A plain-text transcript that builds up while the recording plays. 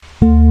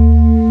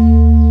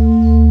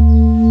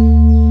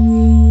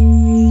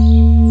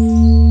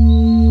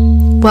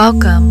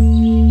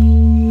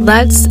Welcome.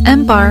 Let's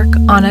embark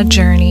on a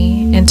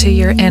journey into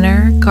your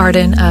inner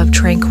garden of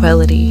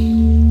tranquility.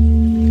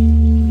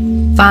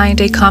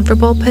 Find a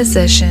comfortable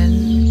position,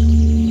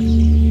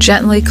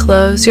 gently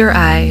close your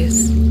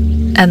eyes,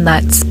 and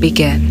let's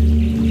begin.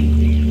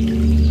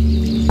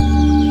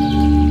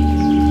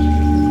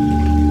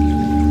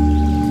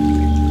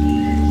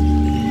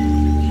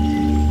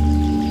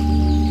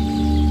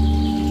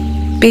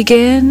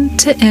 Begin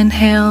to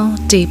inhale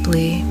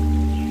deeply.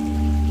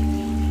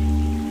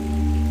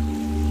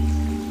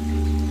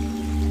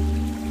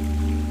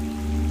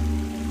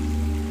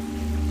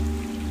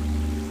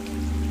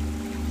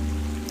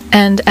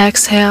 And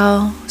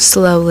exhale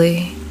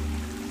slowly.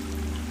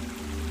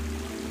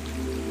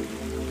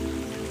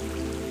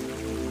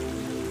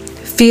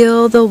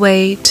 Feel the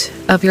weight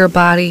of your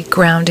body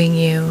grounding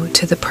you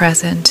to the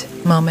present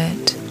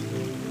moment.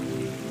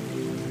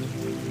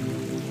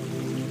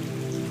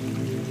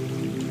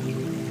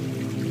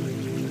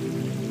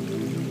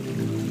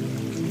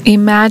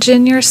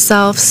 Imagine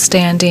yourself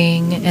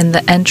standing in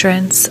the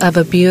entrance of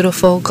a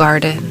beautiful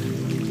garden.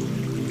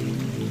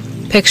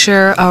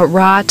 Picture a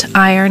wrought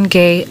iron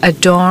gate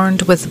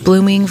adorned with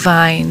blooming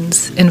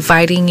vines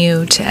inviting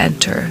you to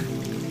enter.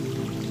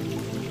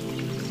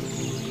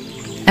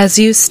 As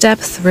you step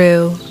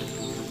through,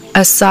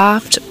 a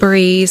soft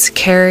breeze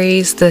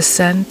carries the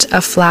scent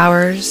of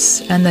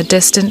flowers and the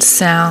distant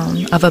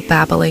sound of a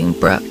babbling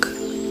brook.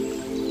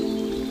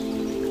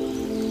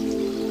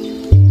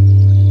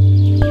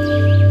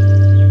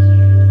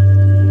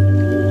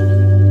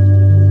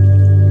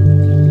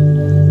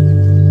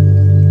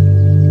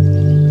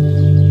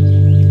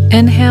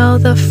 Inhale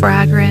the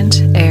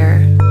fragrant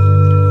air.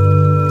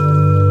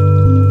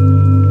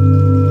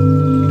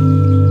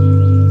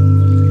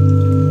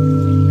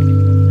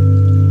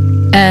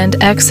 And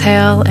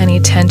exhale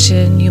any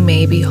tension you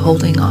may be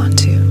holding on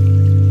to.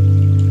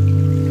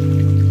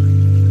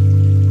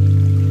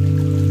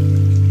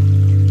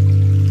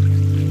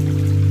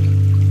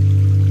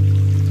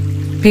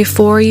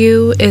 Before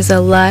you is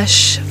a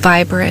lush,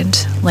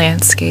 vibrant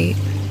landscape.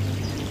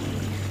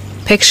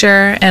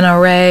 Picture an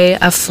array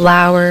of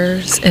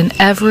flowers in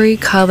every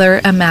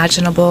color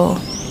imaginable,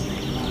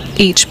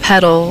 each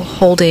petal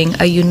holding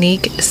a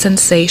unique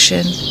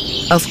sensation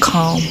of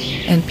calm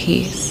and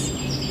peace.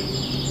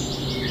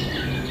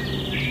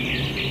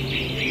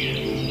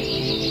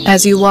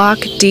 As you walk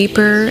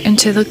deeper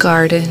into the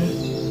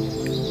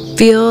garden,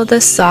 feel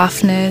the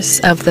softness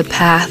of the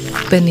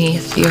path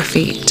beneath your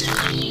feet.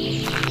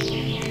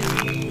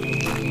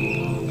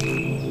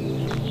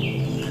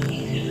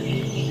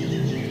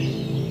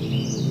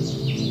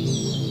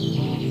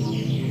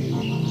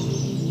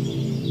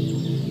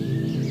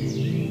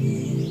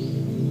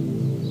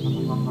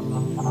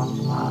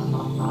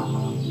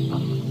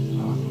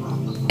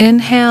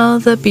 Inhale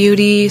the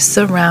beauty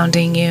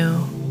surrounding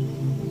you,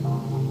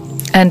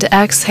 and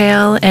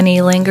exhale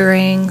any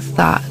lingering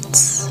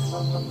thoughts.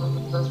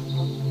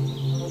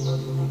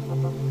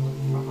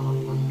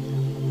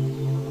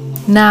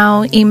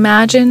 Now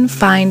imagine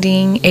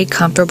finding a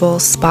comfortable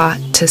spot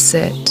to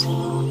sit,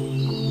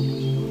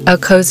 a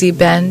cozy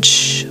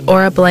bench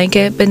or a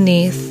blanket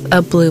beneath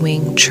a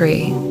blooming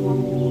tree.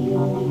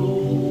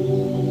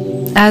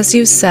 As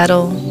you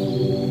settle,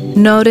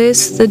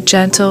 notice the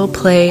gentle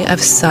play of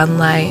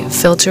sunlight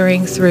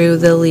filtering through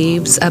the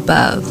leaves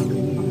above,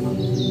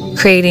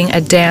 creating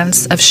a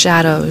dance of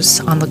shadows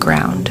on the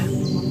ground.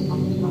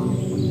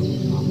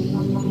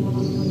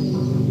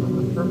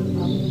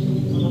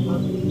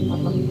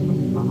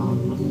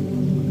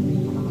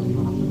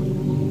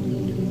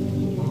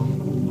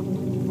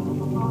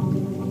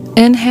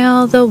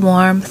 Inhale the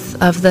warmth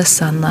of the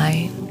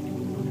sunlight,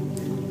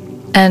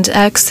 and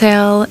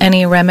exhale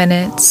any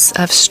remnants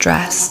of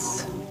stress.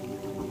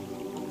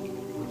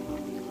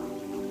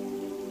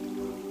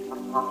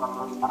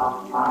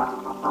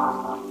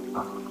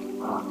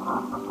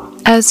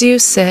 As you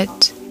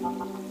sit,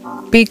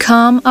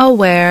 become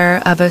aware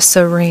of a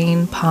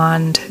serene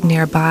pond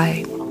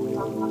nearby.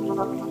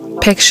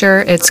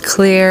 Picture its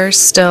clear,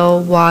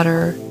 still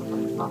water,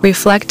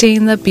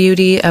 reflecting the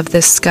beauty of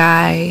the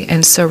sky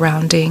and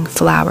surrounding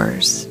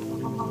flowers.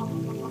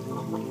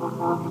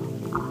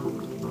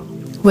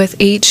 With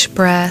each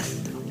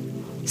breath,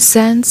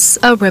 sense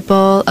a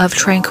ripple of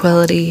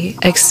tranquility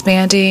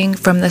expanding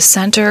from the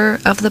center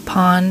of the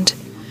pond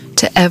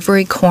to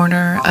every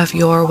corner of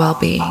your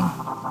well-being.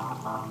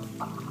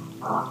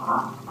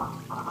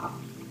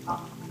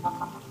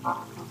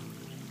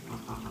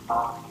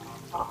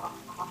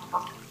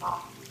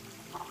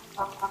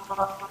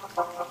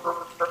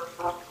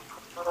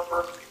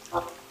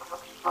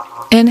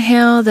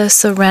 Inhale the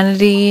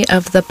serenity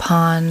of the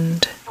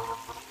pond,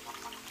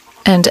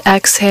 and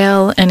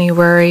exhale any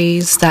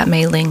worries that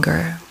may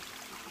linger.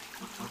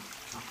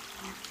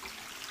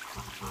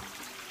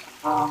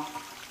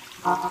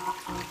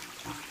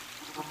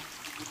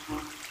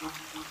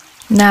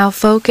 Now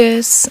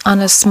focus on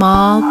a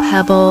small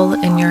pebble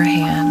in your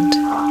hand.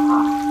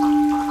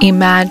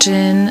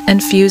 Imagine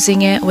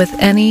infusing it with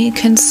any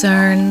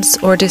concerns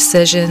or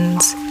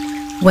decisions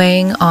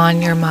weighing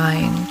on your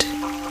mind.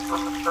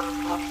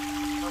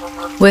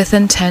 With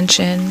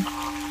intention,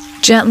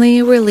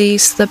 gently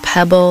release the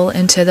pebble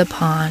into the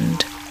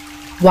pond,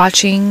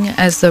 watching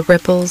as the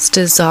ripples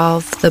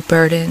dissolve the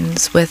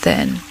burdens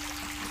within.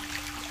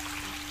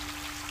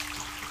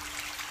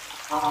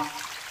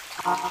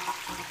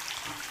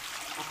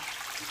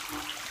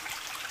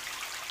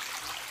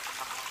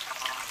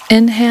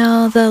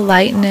 Inhale the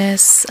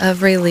lightness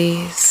of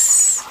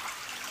release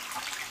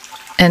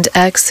and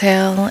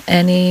exhale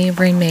any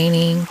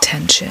remaining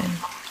tension.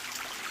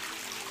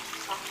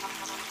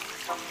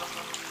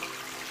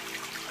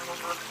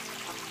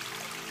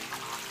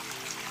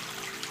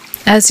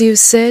 As you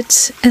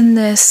sit in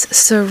this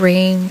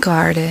serene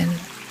garden,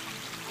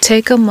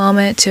 take a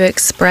moment to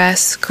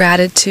express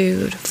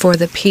gratitude for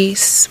the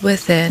peace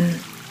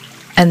within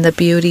and the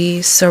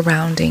beauty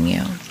surrounding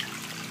you.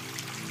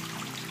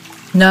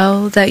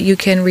 Know that you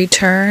can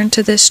return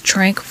to this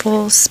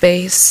tranquil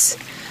space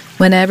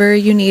whenever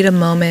you need a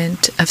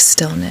moment of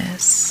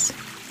stillness.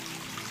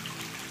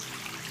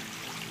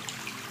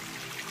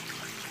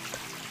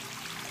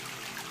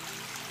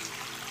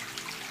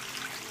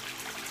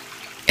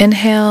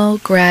 Inhale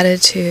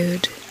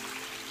gratitude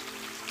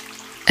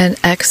and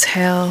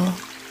exhale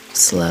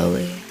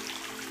slowly.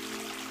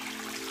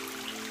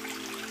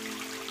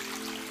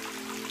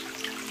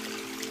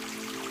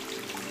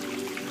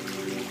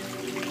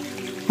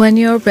 When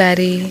you're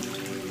ready,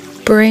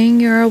 bring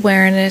your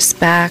awareness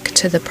back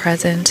to the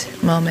present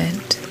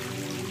moment.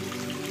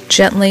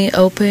 Gently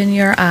open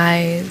your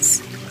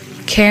eyes,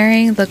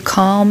 carrying the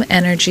calm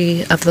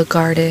energy of the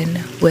garden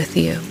with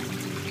you.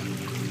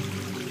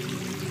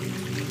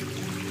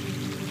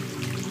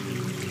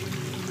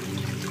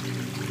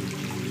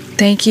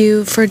 Thank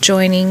you for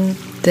joining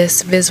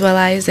this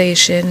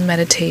visualization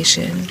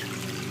meditation.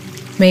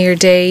 May your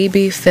day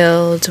be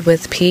filled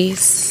with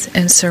peace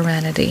and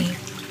serenity.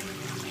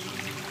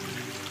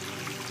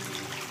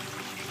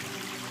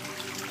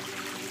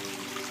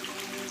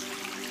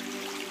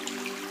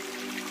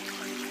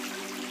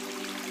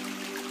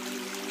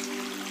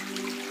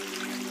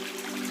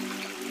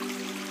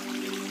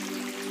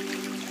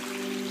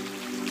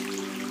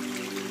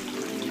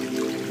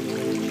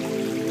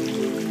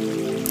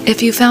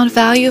 If you found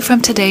value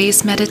from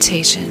today's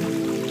meditation,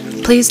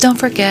 please don't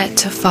forget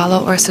to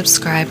follow or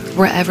subscribe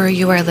wherever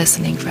you are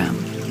listening from.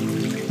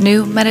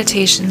 New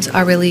meditations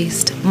are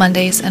released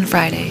Mondays and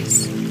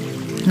Fridays.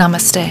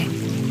 Namaste.